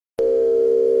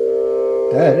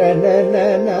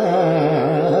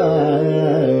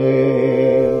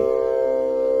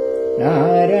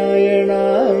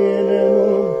நாராயணாய நமோ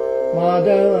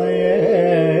மாதவய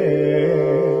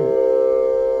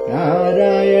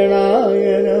நாராயணாய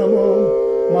நமோ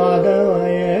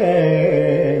மாதவய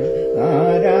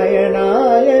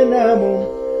நாராயணாய நமோ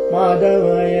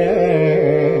மாதவய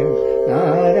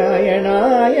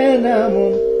நாராயணாய நமோ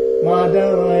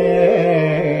மாதவய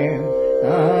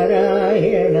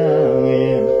நாராயணாய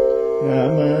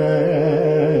நம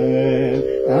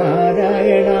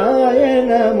நாராயணாய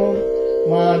நமோ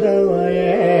மாதவய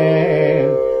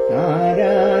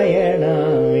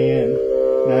நாராயணாய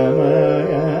நம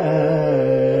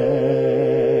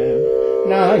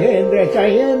நாகேந்திர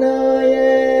சயனாய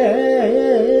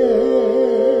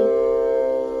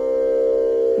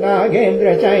நாகேந்திர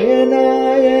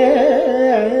சயனாய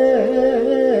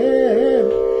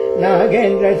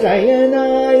நாகேந்திர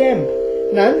சயனாய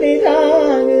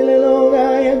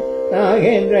நந்திதாகிலோகாய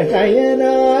நாகேந்திர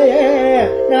சயனாய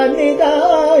நந்திதாகிலோகாய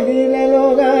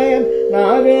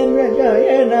நாகேந்திர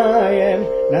சயனாய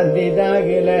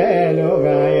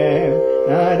நந்திதாகிலோகாய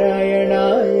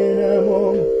நாராயணாய நமோ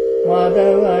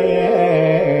மாதவய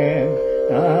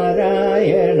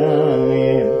நாராயணாய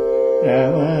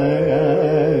நம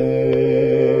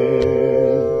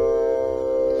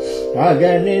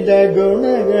அகணித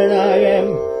குணகணாய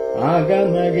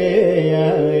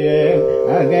ஆகமகேயாய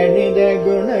அகணித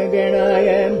குணகணாய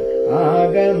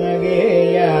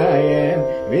ஆகமகேயாய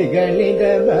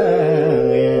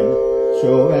விகலிதபாய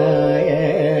சுகாய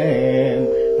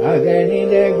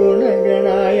அகணித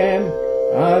குணகணாய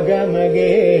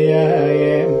ஆகமகேயாய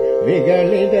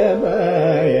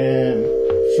விகலிதபாய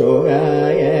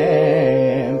சுகாய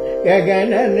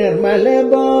ககன நிர்மல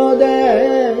போத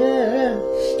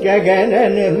ககன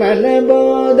நிர்மல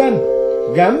போதம்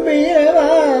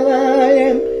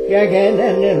கம்பீரவாவாயம் ககன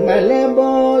நிர்மல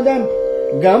போதம்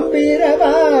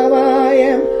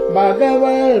கம்பீரவாவாயம்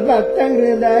பகவல் பக்த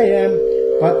ஹிருதயம்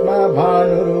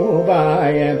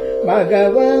பத்மபானுரூபாயம்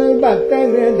பகவல் பக்த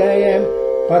ஹிருதயம்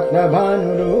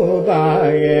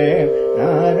பத்மபானுரூபாய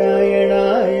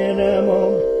நாராயணாய நமோ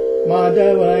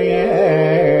மாதவய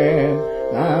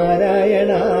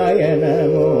நாராயணாய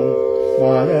நமோ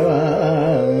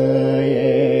மாதவாய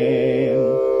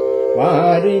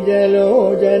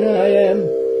வாரிஜலோஜனாய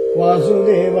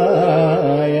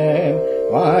வாசுதேவாய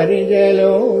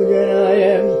வாரிஜலோஜனாய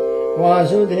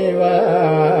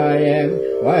வாசுதேவாய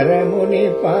வரமுனி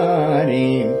பாரி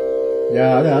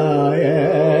ஜாதாய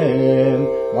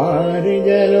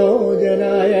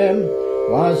வாரிஜலோஜனாய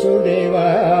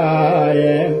வாசுதேவாய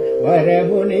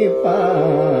வரமுனி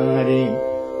பாரி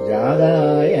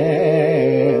ஜாதாய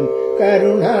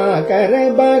கருணாகர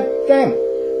பக்தம்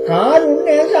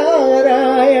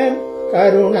காருண்யசாராய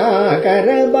கருணாகர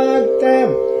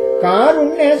பக்தம்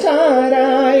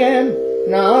காருண்யசாராய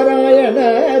நாராயண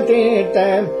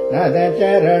தீர்த்தம்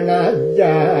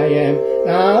நதச்சரணாப்ஜாய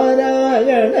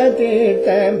நாராயண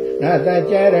தீர்த்தம்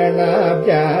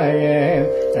நதச்சரணாப்ஜாய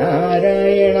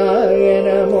நாராயணாய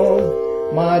நமோ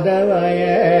மாதவய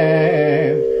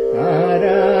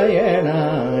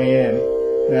நாராயணாய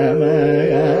நம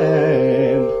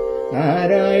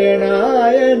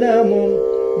நாராயணாய நமோ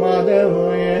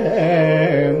மாதவய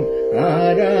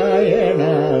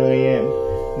நாராயணாய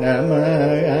நம